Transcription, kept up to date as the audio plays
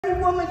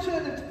woman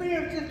should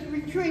experience this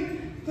retreat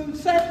through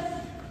such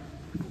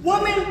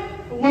women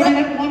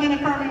affirming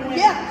women.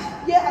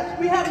 Yes.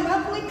 We have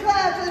monthly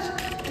classes,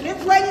 and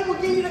this lady will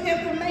give you the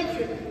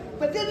information.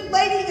 But this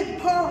lady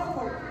is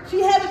powerful.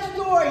 She had a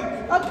story.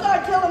 I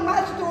started telling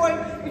my story,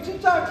 and she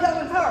started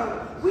telling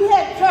her. We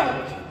had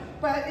church.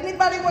 But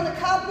anybody want a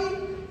copy?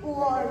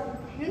 Or,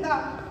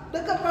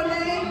 look up her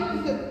name.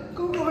 You can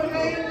Google her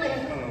name.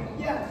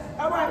 And,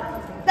 all right.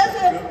 That's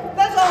it.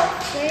 That's all.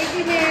 Thank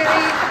you, Mary.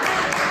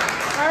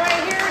 All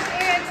right, here's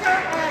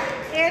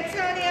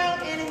Antonio,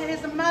 and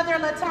his mother,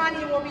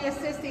 Latanya, will be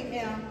assisting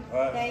him.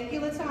 Right. Thank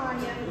you,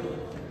 Latanya.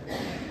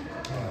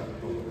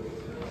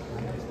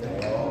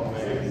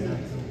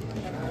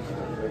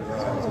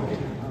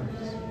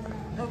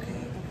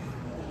 Okay.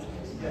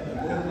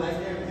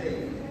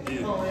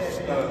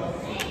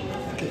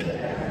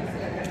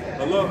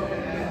 Hello?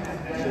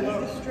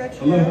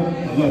 Hello?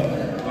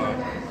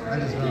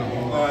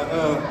 All right,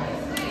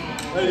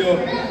 there you go.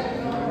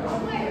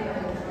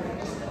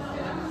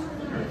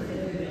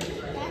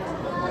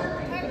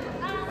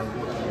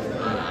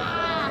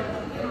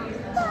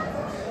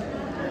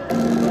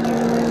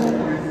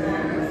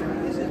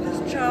 Is it this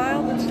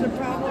child that's the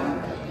problem?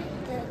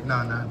 No.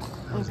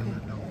 Okay.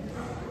 No.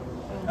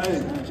 Hey,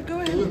 Go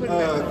ahead.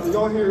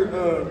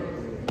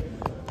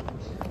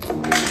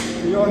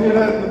 can y'all hear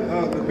that,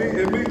 the beat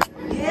in me?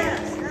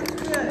 Yes, that's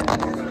good.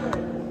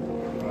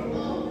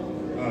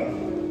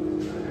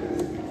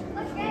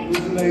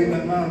 What's the name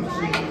that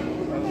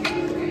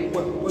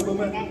what the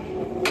man?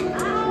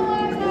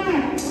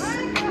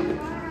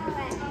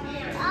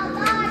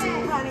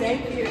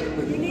 Thank you.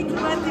 You need to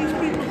let these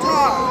people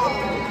talk.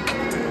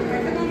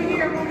 Come over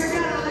here when we're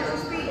done, I'll let you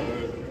speak.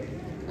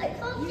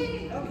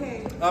 Okay.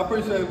 I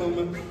appreciate it,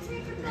 little man.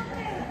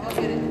 I'll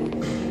get it.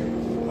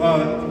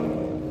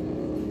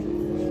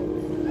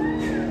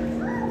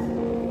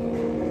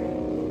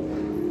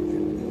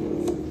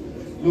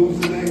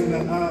 Losing ain't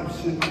the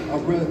option.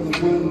 I'd rather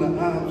win the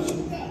option.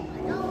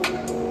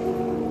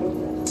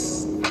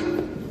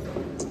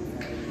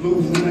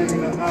 Losing ain't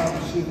the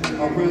option.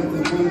 I'd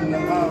rather win the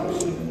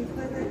option.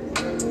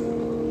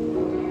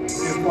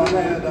 If I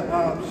had the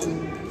option,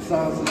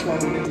 size of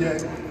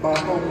Zodiac,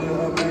 bipolar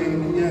a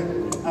maniac.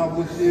 I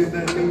was here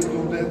that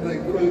needle that they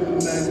put in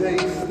that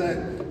haystack.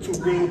 Too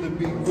real to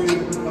be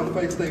real, a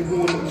face they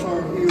wanna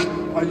turn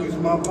heel. I use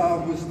my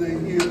powers to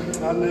heal,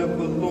 I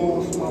never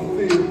lost my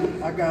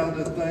feel. I got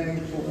a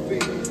thing for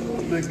feet,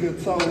 liquor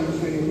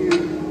toes in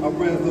here. I'd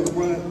rather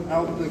run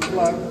out the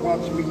clock,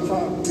 watch me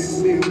top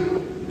and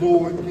kneel.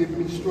 Lord, give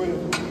me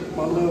strength,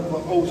 my love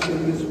for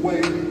ocean is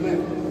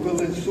wavelength.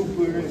 Feeling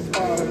super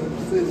inspired,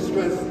 sit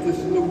stress, this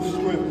new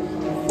strength.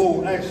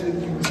 Before action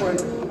you pray,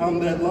 I'm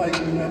that light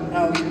in the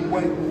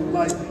alleyway.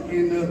 Light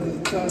end of the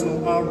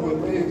tunnel, I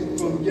repent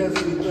from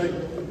yesterday.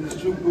 It's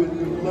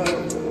Jupiter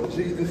love,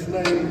 Jesus'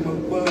 name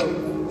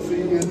above.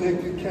 See a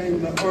nigga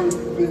came to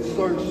earth in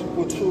search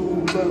for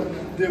true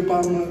love. Dear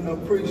mama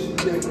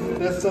appreciate,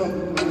 that's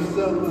something to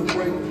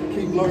celebrate.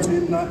 Keep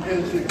learning, not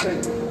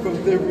educate. From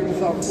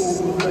theories I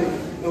formulate,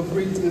 of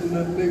reason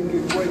a nigga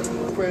great.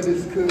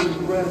 Credits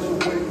couldn't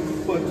graduate,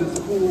 but this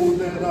pool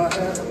that I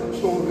have,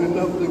 strong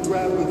enough to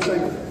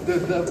gravitate. The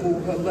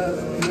devil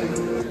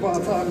hallucinate.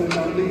 Find time and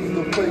I leave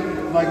the fate.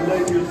 Like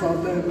layers I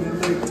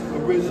laminate.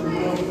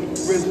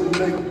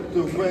 Originate,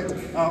 direct,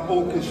 I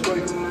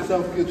orchestrate.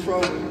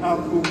 Self-control, I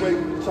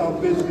operate. Child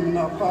vision, I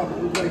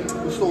populate.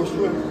 Restore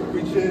strength,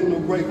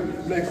 regenerate.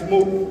 Next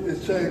move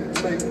is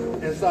checkmate.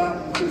 As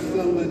I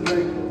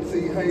facilitate.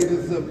 See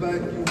haters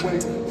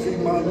evacuate. See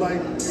my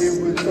light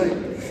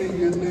irritate.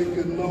 See a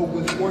nigga know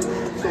it's work.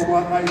 So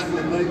I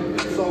isolate.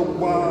 So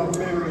why I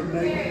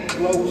marinate.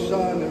 Glow,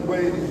 shine, and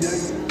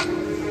radiate.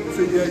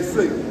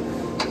 TAC.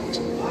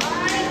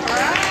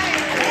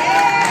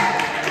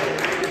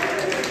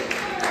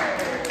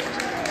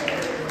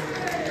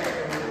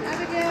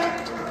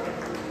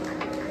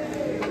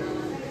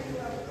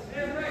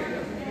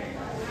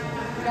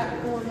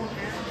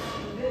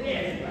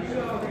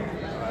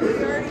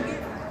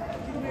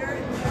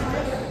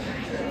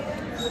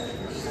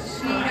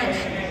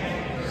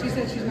 She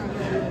said she's not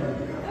ready.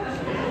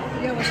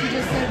 Yeah, well, she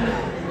just said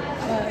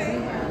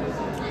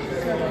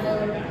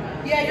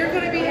yeah, you're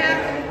going to be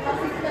happy.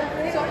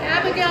 So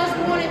Abigail's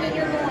going and then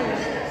you're going.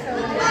 So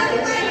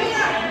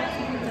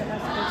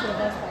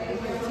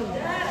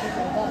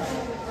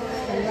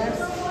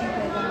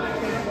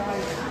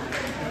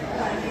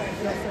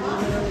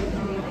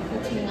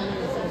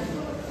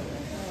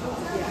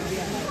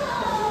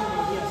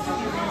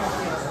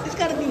It's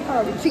got to be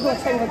her. She going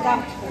to say the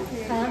doctor.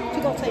 Huh? She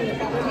going to say the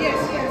doctor. yes.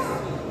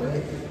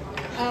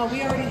 We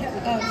already,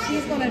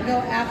 she's going to go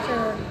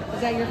after,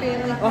 is that your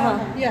family?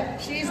 Yeah,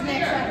 she's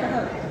next after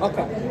her.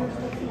 Okay.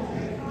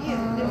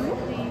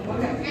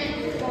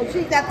 Oh,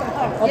 she's after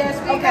her. Okay. Yes,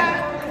 we got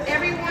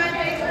everyone,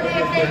 thanks for the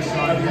attention.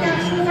 We got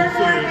 4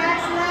 more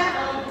backs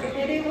left,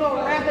 and then we'll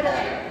wrap it up.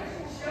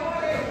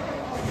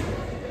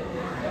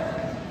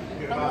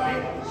 Hello,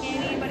 can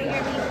anybody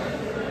hear me?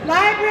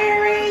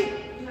 Library!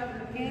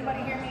 Can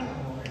anybody hear me?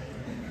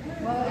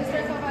 Well, it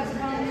starts off as a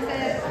poem that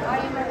says, I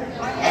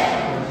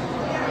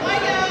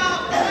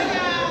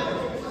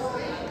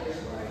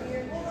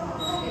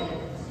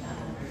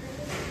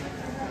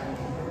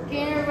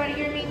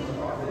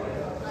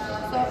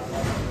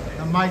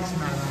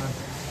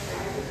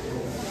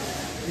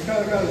You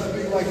kind of got to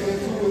speak like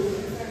into it.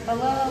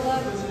 Hello, hello.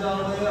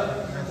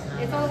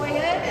 It's all the way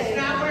up? It's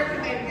not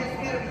working, baby. Just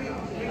get a view.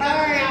 All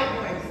right.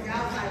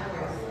 Outside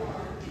voice.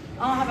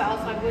 I don't have an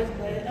outside voice,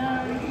 but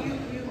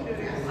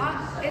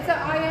it's an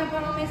I am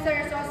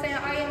Panamanian, so I'm saying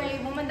I am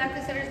a woman that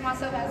considers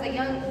myself as a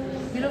young,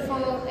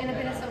 beautiful,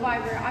 independent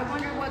survivor. I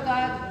wonder what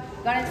God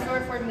got in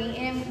store for me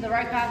in the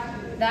right path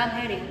that I'm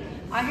heading.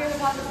 I hear the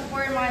positive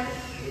support in my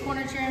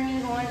corner cheering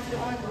me on to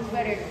do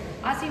better.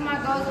 I see my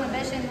goals and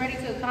ambitions ready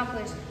to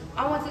accomplish.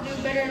 I want to do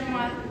better in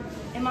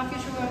my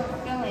future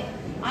fulfilling.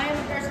 I am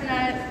a person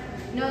that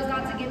knows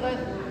not to give up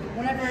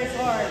whenever it's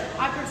hard.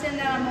 I pretend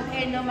that I'm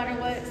okay no matter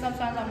what.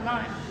 Sometimes I'm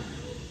not.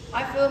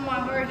 I feel my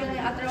heart healing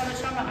after all the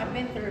trauma I've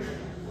been through.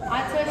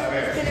 I touch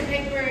this pen and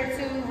paper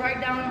to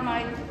write down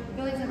my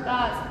feelings and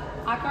thoughts.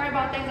 I cry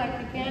about things I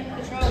can't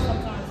control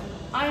sometimes.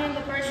 I am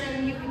the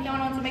person you can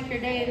count on to make your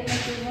day and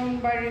make your room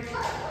brighter.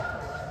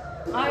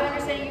 I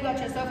understand you got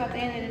yourself at the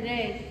end of the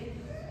day.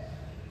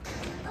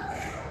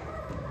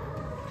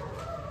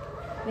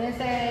 Then I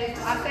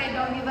say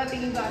don't give up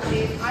and you got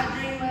this. I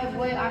dream of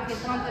what I can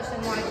accomplish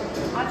in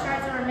life. I try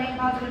to remain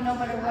positive no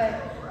matter what.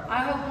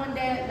 I hope one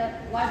day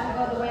that life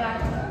will go the way I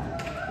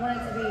want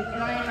it to be.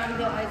 And I am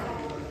Abigail Isaac.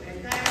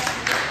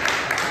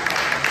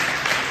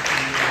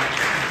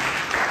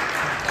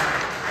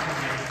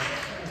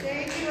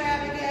 Thank you,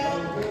 Abigail.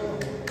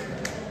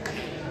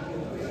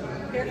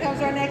 Here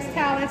comes our next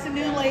talent. It's a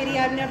new lady.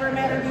 I've never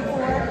met her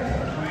before.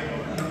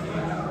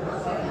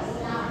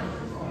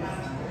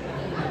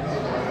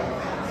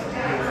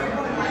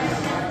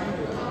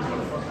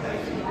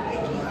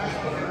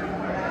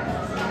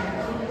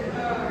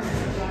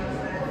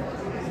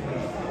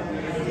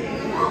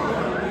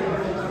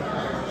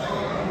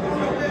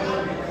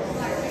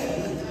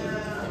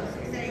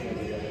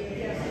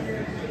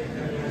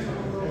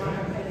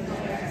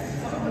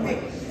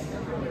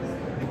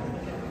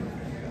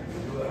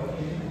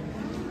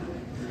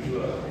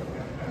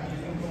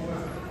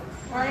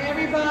 All right,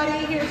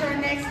 everybody, here's our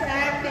next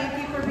act. Thank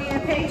you for being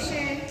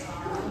patient.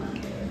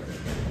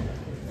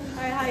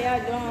 Hi, how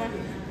y'all doing?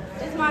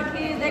 It's my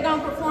kids. They're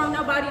gonna perform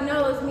Nobody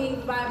Knows Me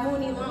by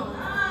Mooney Long.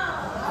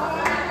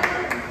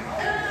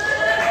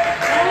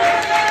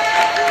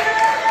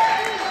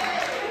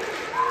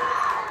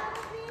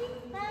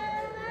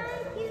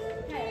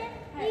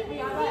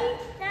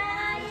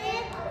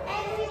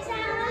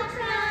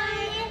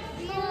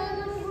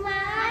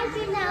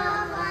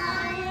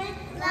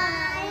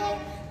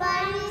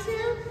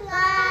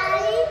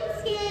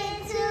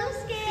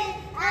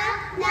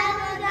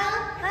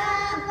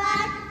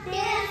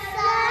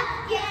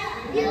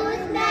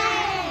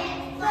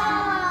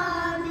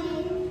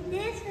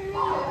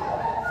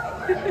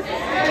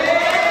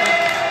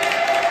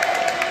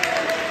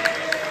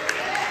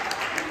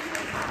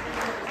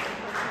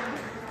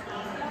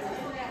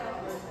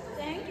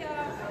 Thank y'all.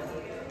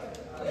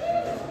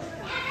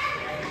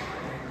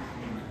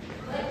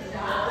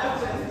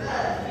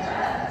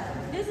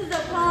 This is a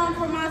poem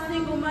for my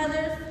single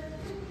mothers.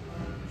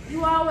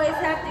 You always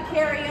have to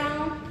carry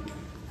on,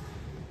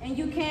 and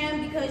you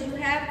can because you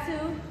have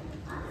to.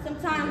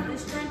 Sometimes the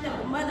strength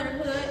of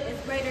motherhood is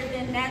greater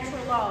than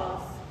natural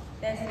laws.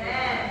 That's it.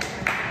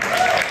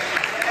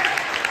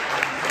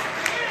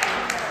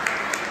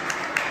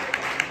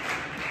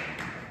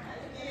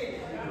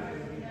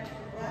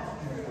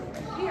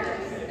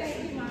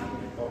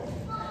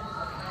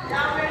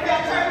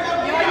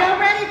 Y'all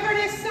ready for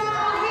this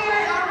song here?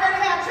 Y'all ready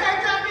to have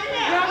church up in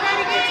here? Y'all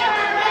ready to get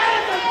turned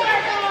around? Some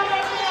church on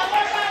up in here.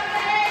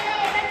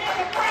 Let's get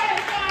the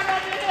praise on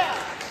up in here.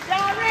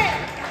 Y'all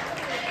ready?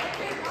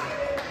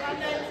 My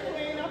name's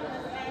Queen. I'm gonna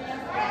sing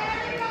this.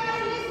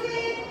 Everybody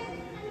listen.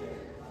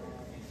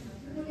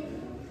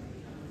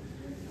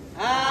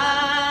 I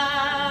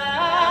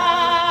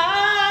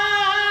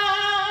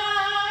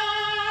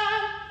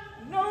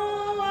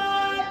know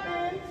I've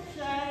been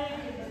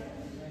saved.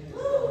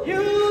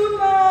 You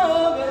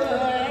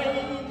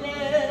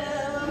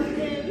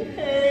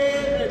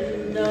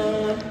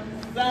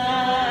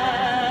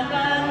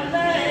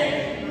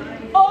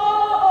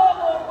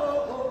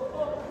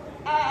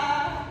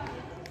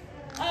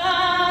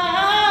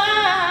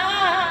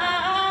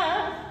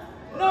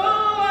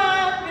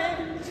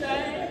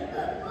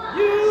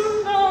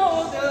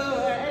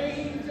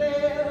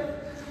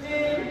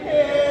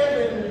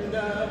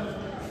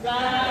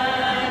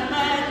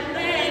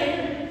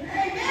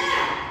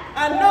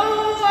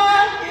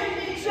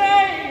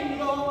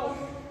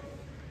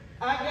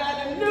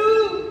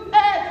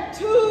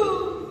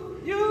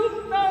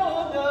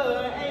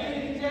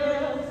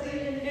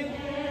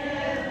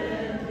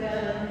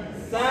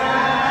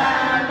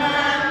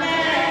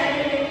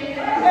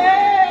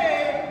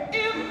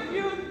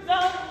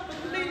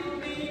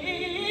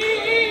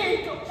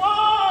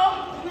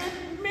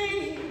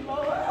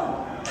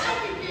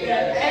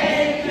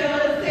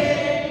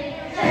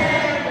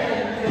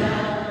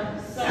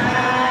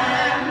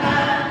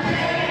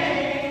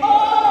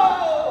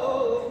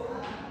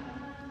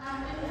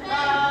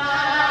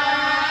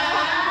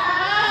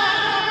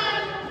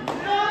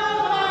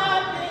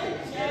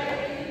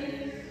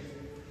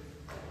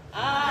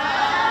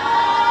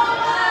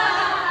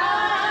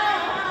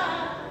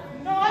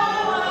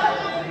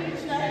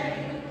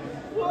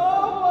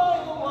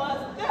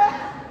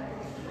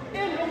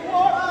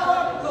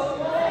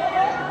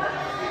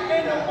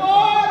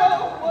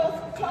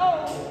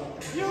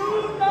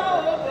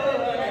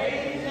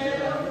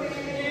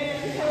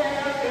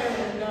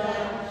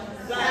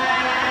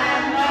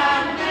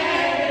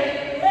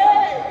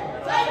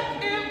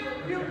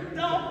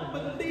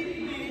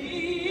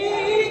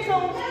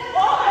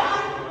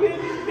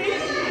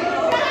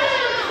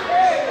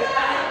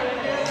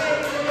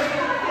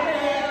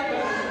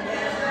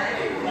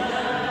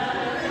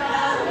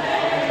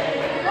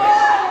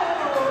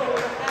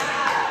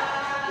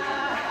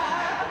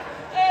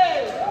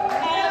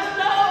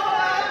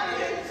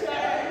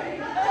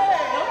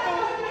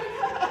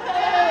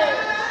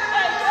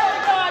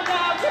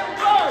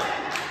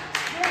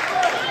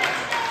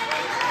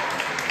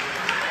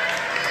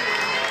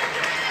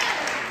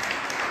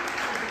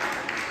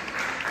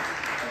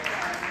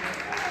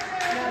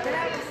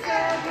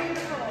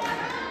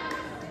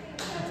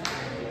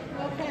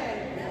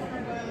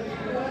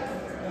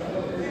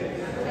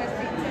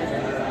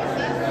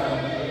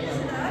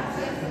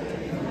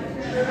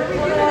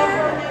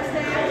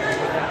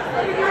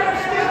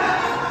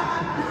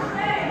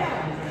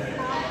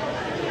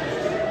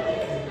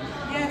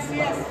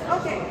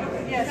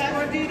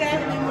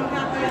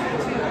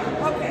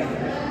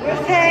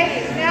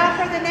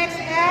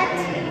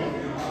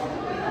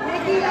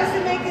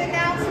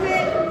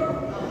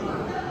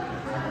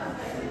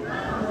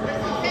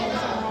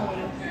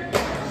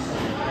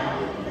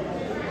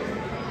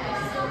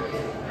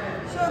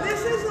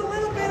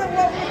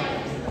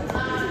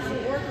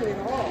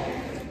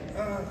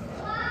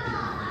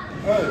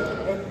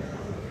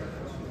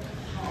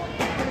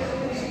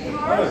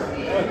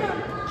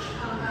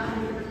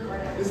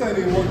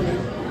ain't working.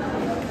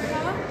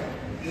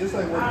 This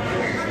ain't working.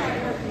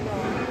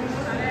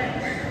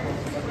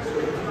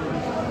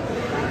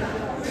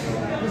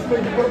 This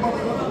make you put them on the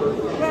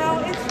Well,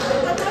 it's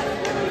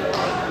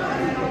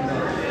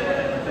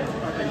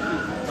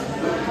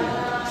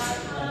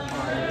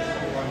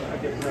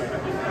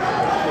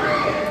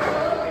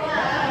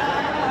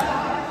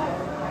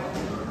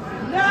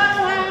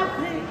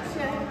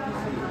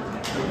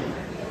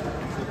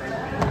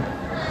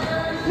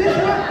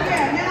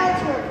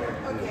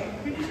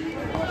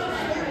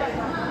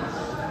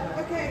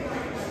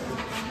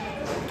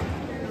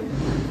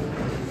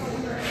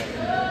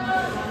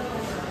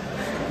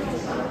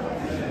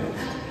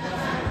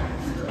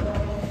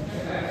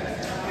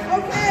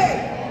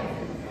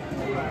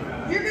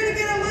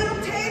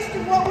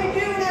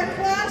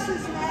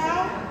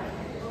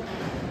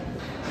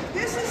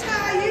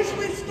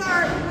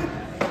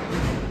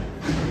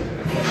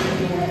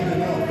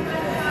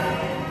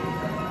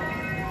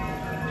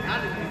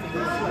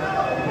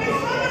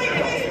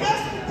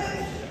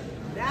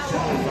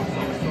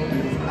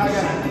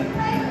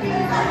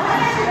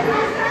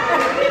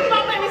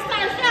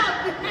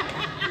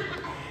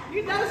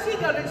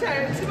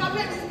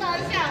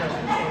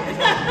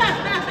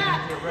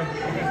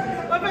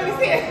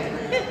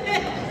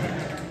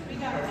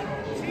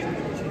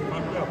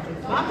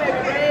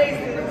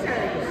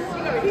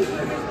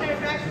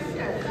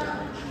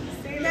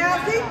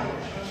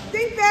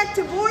think back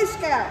to Boy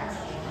Scouts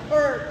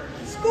or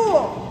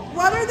school.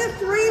 What are the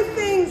 3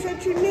 things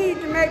that you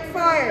need to make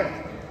fire?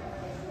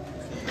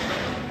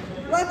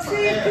 Let's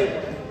see if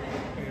people...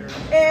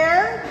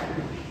 Air.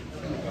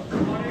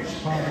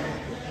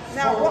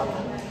 Now what?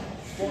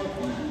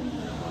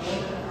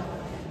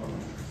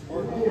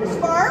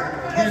 Spark.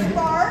 A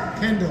spark.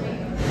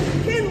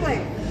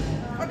 Kindling.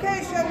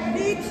 Okay, so you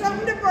need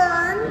something to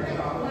burn.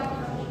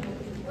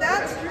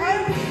 That's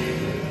right.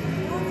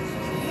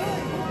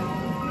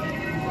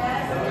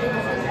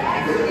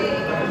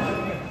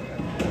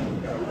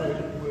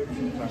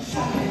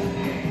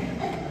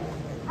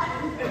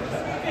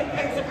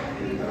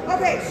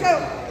 Okay, so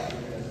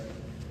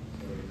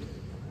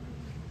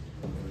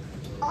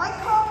I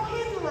call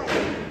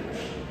kindling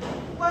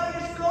what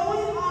is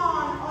going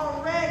on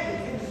already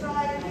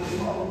inside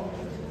people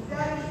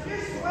that is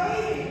just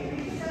waiting to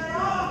be set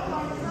off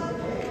on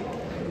something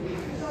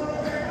so that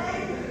they're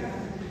angry.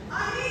 I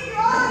need you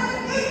all to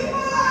be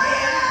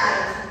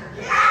quiet!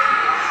 Yeah!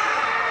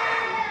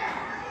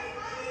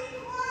 I need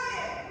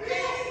quiet!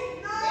 Really?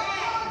 Not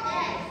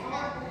talking.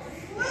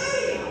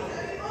 Please!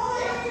 That's the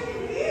only way you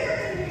can hear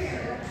in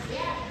here.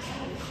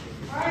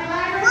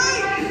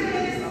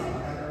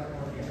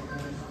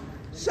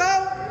 So,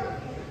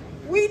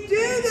 we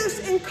do this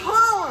in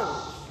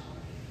columns.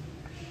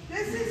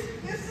 This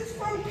is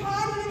from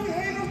cognitive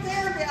behavioral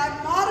therapy.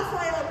 I've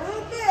modified it a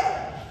little bit.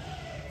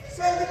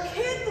 So the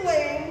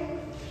kindling,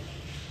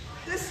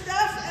 the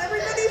stuff,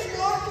 everybody's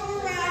walking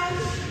around,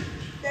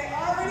 they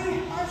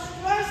already are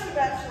stressed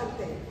about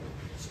something.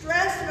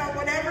 Stressed about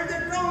whatever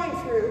they're going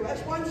through,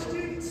 as one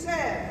student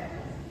said.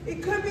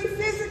 It could be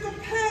physical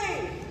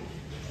pain.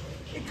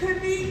 It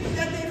could be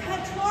that they've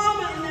had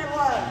trauma in their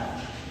life.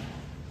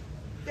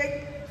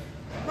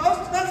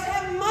 Most of us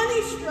have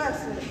money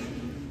stresses,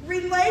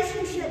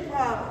 relationship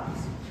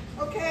problems,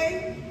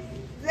 okay?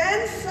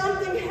 Then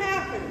something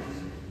happens.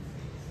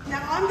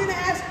 Now I'm going to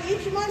ask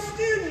each of my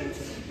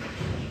students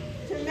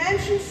to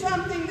mention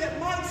something that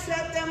might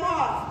set them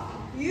off.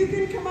 You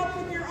can come up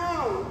with your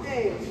own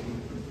things.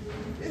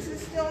 This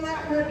is still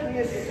not working,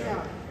 is it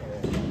not?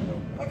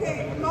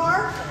 Okay,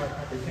 Mark?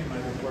 I pretend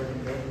like it's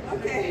working good.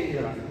 Okay.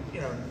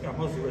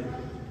 Mostly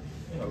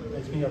what,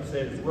 makes me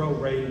upset is road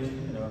rage,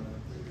 and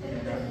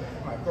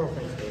my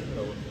girlfriend said,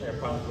 had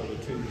problems with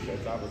it too,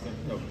 because I was,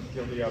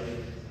 guilty of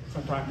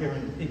sometimes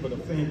giving people the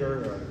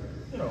finger, or,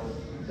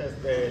 that's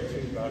bad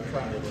too. I was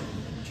trying to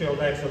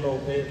chillax a little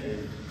bit,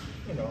 and,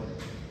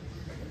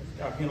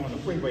 I've been on the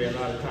freeway a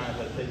lot of times.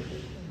 I take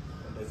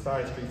the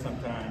side street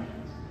sometimes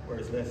where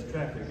it's less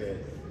traffic at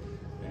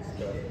and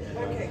stuff. And,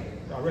 Okay.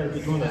 I'd rather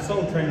be doing a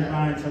soul training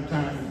line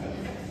sometimes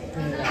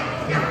than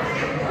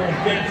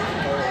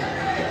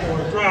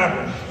or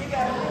driving.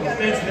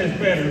 Fencing is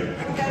better.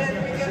 We gotta do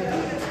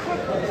this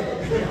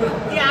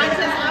quickly. Yeah,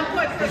 I'm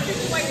put for a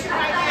situation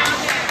right now.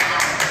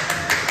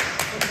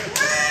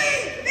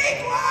 Please, be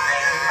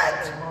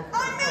quiet! I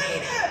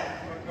mean it!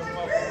 I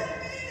really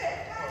mean it!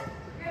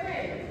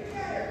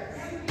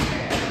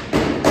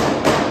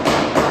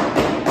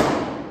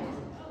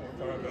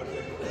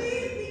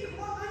 Please be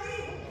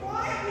quiet.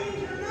 Quiet means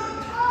you're not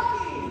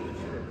talking.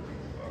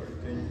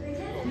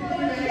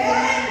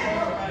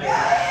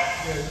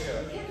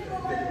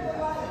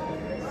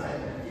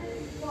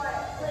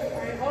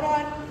 Hold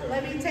on,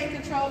 let me take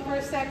control for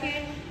a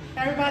second.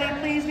 Everybody,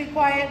 please be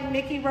quiet.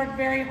 Mickey worked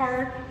very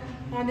hard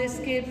on this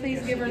kid.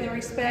 Please give her the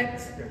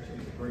respect.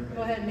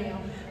 Go ahead, Neil.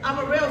 I'm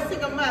a real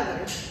single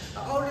mother,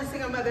 an older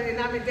single mother, and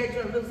I'm in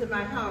danger of losing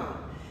my home.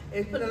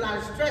 It's put a lot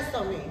of stress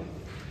on me,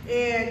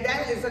 and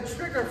that is a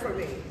trigger for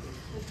me.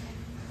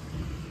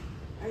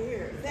 I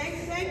hear it.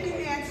 Thank you,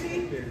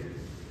 Nancy.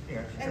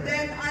 Yeah, And sure.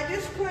 then I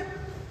just put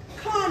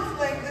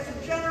conflict as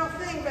a general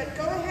thing, but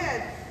go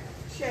ahead,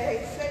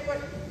 Shay, say what.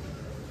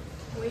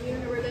 When you're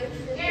in a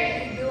relationship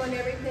and you're doing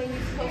everything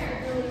you're supposed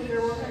to do and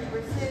you're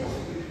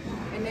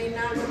 100%, and they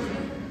not with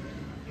you,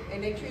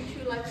 and they treat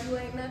you like you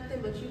ain't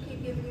nothing, but you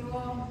keep giving you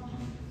all,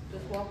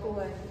 just walk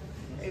away.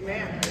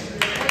 Amen.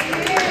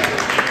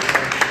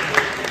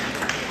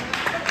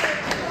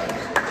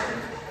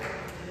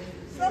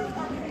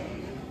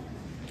 Okay.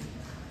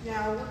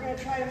 Now we're going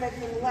to try to make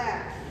them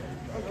laugh.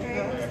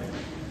 Okay.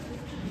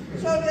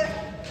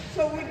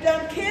 So we've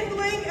done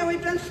kindling and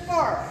we've done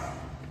spark.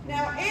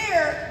 Now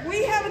air,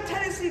 we have a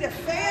tendency to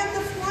fan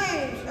the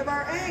flames of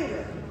our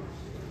anger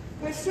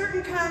with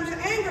certain kinds of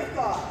anger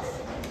thoughts.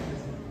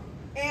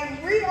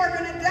 And we are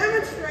going to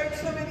demonstrate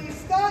some of these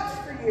thoughts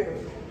for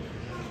you.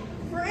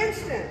 For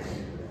instance,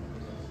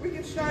 we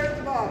can start at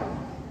the bottom.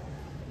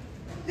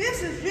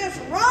 This is just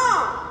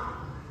wrong.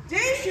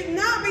 They should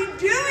not be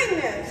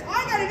doing this.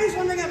 I got to do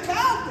something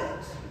about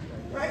this.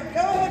 Right? Go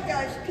ahead,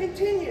 guys.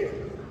 Continue.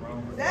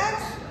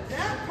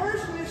 That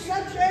person is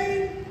such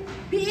a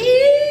Beep!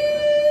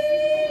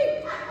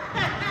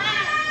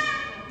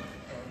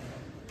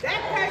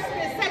 That person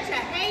is such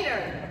a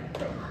hater.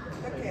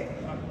 Okay.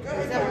 Go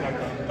It's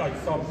ahead. like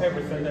Salt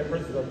Pepper said that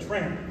person's a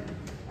tramp.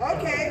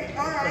 Okay.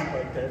 All Like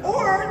right. that.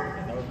 Or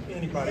You know,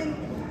 anybody,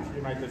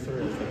 you might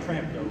consider as a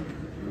tramp, though.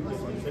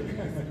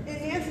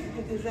 it is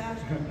a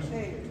disaster.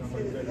 Say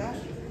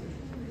disaster.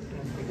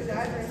 Because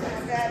I know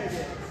how bad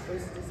it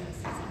is.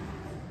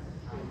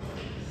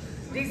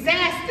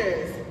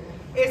 Disasters.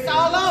 It's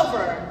all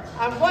over.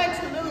 I'm going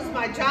to lose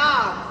my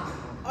job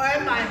or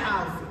my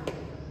house.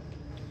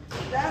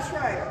 That's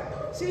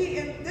right. See,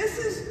 and this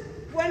is,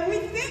 when we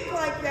think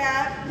like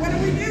that, what are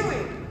we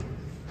doing?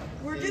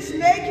 We're just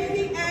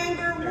making the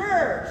anger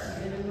worse.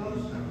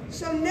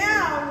 So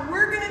now,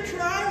 we're going to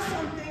try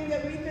something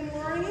that we've been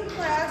learning in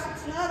class.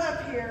 It's not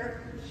up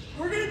here.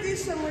 We're going to do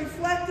some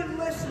reflective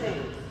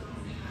listening.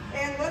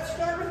 And let's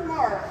start with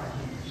Mark.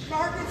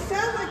 Mark, it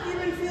sounds like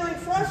you've been feeling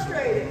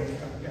frustrated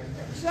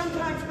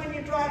sometimes when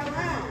you drive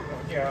around.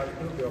 Yeah,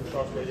 I do feel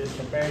frustrated. There's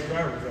some bad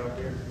drivers out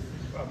there.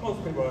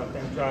 Most people, I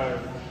think, drive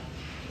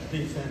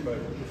decent, but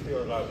there's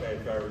still a lot of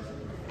bad drivers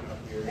out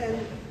here.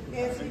 And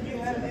Nancy, do you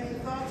have any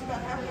thoughts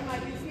about how you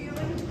might be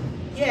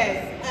feeling?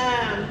 Yes.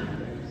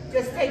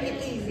 Just take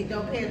it easy.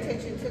 Don't pay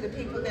attention to the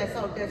people that's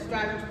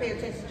driving. Just pay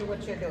attention to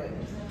what you're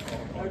doing.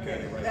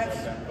 Okay, Right, that's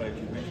I'm glad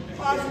you mentioned that.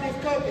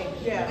 positive coping.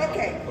 Yeah.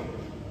 Okay.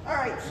 All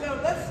right, so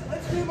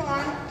let's move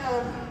on.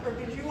 Or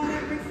did you want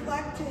to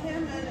reflect to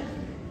him?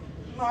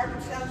 And Mark,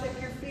 it sounds like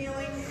you're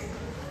feeling.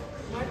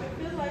 Mark,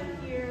 I feel like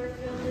you're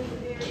feeling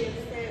very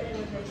upset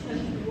when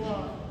they cut you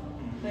off,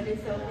 but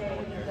it's okay.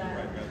 You got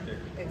it.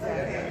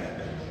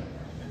 Exactly.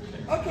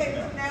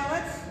 Okay,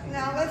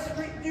 now let's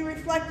do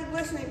reflective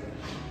listening.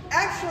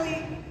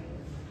 Actually,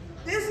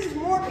 this is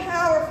more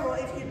powerful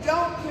if you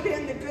don't put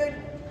in the good,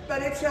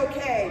 but it's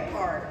okay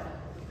part.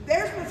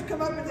 They're supposed to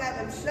come up with that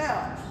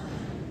themselves.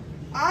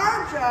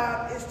 Our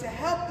job is to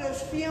help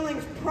those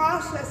feelings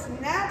process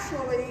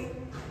naturally,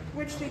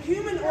 which the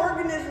human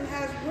organism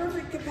has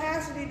perfect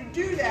capacity to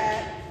do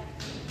that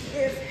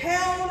if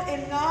held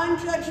in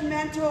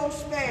non-judgmental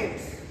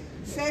space,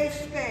 safe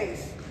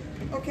space.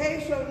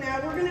 Okay, so now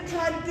we're going to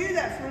try to do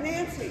that for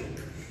Nancy.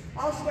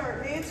 I'll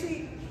start.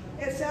 Nancy,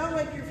 it sounds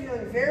like you're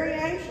feeling very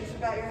anxious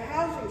about your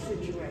housing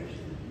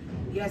situation.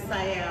 Yes,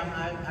 I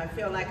am. I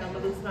feel like I'm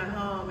gonna lose my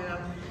home, and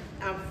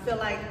I feel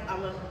like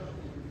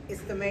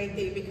it's the main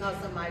thing because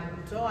of my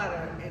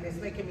daughter, and it's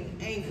making me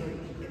angry,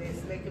 and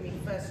it's making me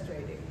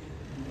frustrated.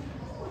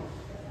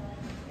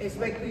 It's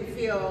making me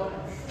feel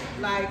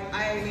like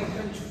I am in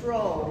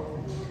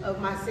control of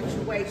my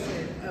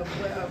situation, of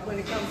when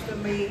it comes to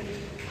me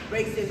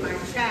raising my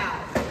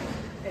child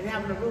and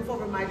having a roof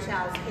over my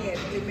child's head.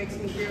 It makes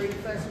me very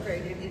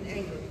frustrated and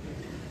angry.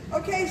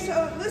 Okay,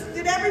 so listen,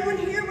 did everyone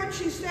hear what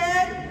she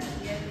said?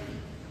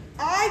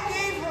 I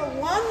gave her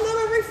one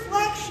little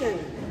reflection,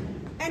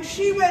 and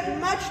she went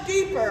much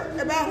deeper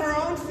about her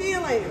own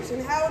feelings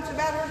and how it's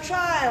about her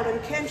child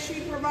and can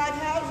she provide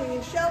housing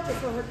and shelter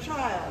for her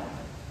child.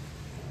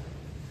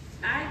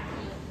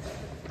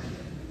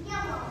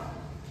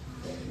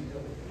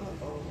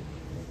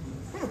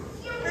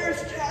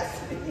 There's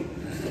Chastity.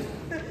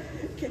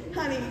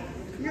 Honey,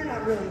 you're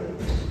not really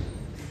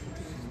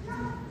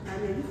I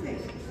mean, you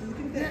think. You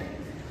can think.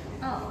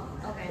 Oh,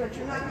 okay. But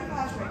you're not in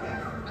class right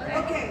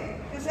now.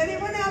 Okay. Does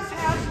anyone else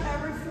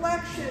have a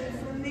reflection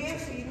from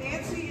Nancy?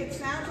 Nancy, it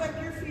sounds like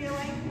you're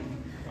feeling.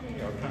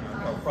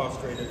 Kind of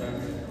frustrated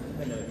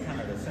in kind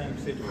of the same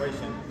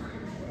situation.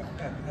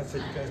 I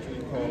suggest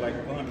you call like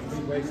one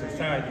three-way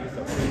societies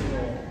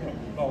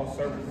of law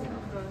service.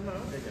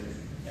 They can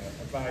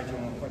advise you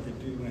on what to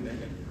do, and they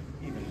can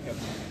even help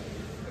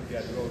you if you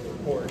have to go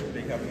to court.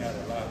 They help you out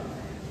a lot.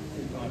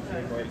 On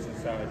three-way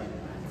society.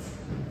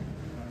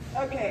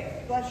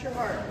 Okay, bless your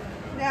heart.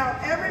 Now,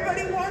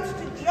 everybody wants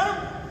to jump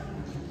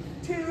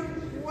to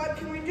what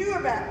can we do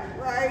about it,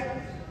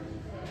 right?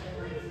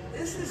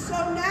 This is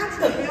so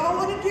natural. We all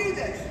want to do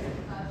this.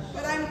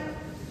 But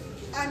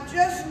I I'm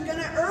just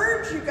gonna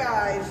urge you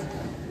guys,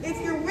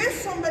 if you're with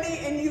somebody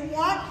and you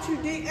want to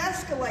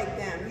de-escalate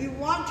them, you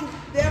want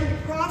them to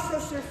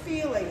process their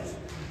feelings,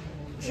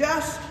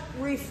 just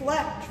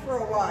reflect for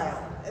a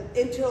while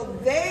until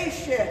they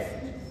shift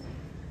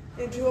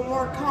into a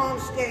more calm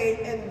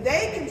state and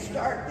they can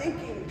start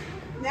thinking.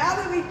 Now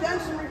that we've done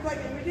some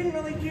reflecting, we didn't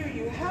really do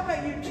you. How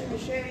about you,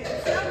 Timothy?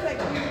 It sounds like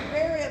you were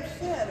very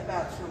upset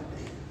about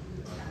something.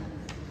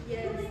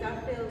 Yes, I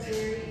feel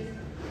very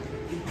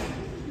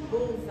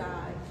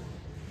bullseye.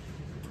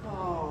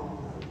 Oh.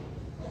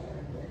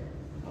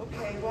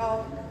 Okay,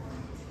 well,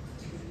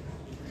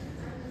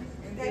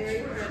 thanks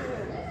for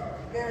sharing.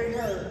 Very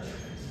hurt.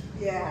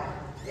 Yeah.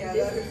 And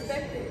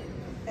disrespected.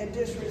 And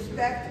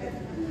disrespected.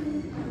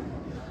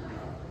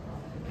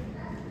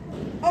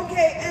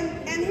 Okay,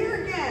 and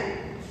here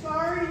again,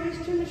 sorry to use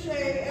Timothy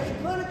as a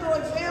clinical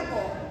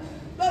example,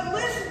 but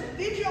listen,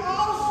 did you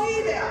all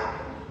see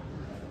that?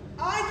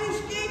 I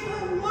just gave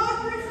her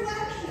one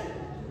reflection,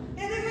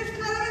 and it was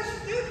kind of a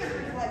stupid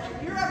reflection.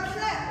 You're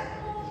upset.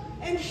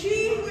 And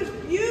she was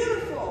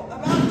beautiful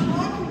about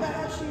talking about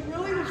how she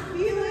really was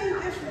feeling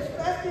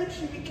disrespected.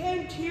 She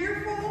became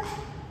tearful.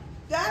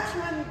 That's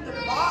when the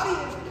body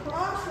is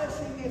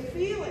processing the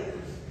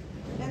feelings.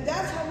 And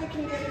that's how we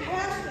can get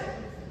past it.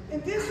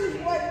 And this is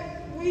what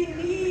we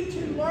need to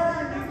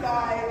learn, you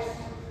guys.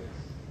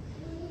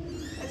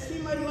 I see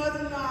my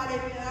mother nodding,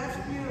 and that's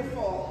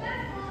beautiful.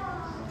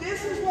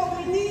 This is what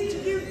we need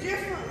to do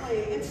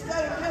differently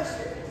instead of just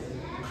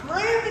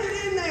cramming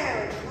it in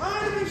there,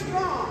 trying to be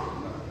strong.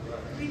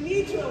 We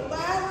need to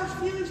allow those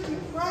feelings to be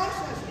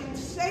processed in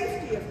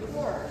safety, of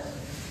course.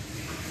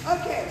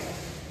 Okay,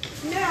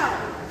 now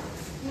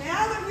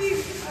that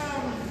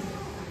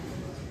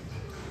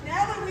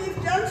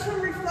we've done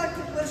some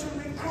reflective listening,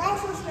 we've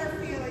processed our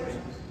feelings,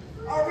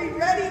 are we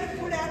ready to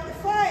put out the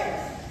fire?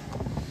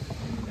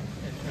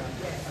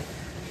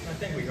 I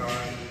think we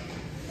are.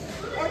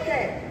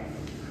 Okay.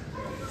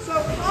 So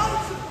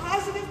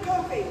positive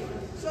coping.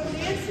 So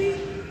Nancy,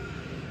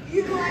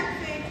 you might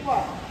think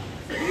what?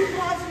 Your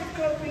positive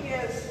coping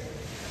is?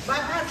 My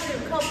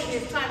positive coping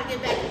is trying to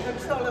get back in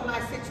control of my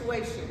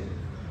situation.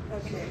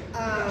 Okay.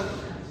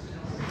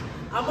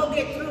 I'm going to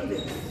get through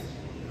this.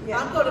 Yeah.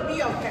 I'm going to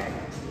be okay.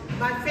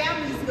 My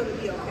family's going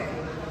to be okay.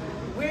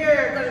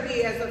 We're going to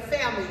be, as a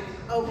family,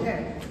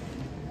 okay.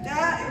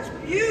 That is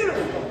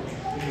beautiful.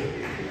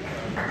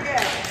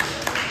 Yeah.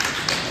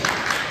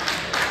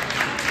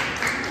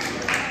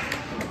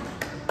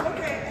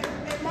 Okay,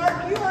 and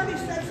Mark, you already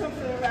said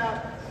something about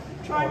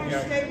trying to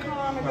stay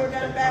calm and go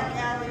down back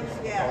alleys.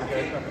 Yeah.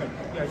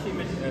 Yeah, she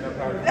mentioned that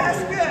about.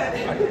 That's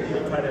good. I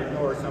think try to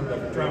ignore some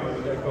of the drama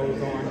that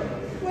goes on.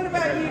 What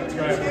about you,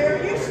 Tuesday?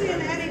 Are you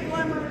seeing any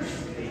glimmers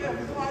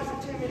of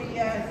positivity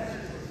yet?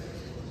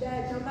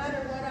 That no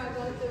matter what I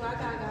go through, I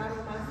got God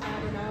on my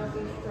side and I'll be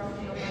strong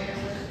no matter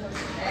what.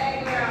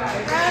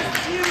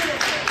 That's beautiful.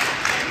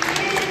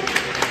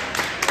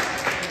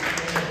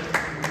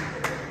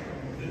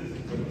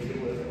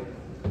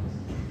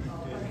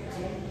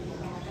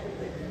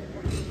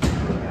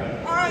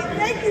 All right,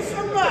 thank you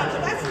so much.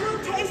 That's a little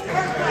taste of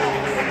our class.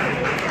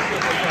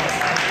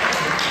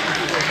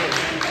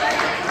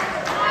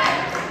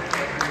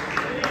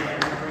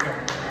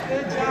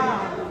 Good job.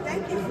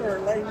 Thank you for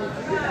letting me do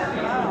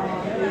that. Wow.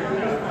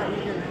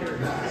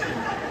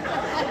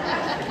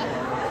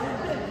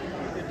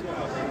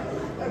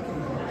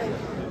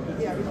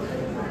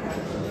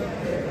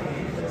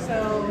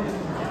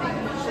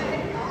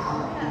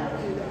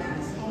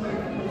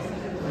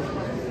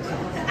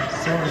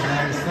 Sorry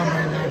guys,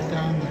 somebody knocked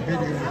down the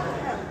video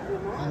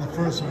on the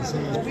first one, so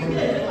there's probably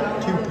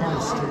 2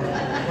 parts to it.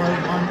 Part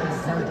 1 and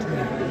part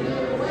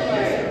 2.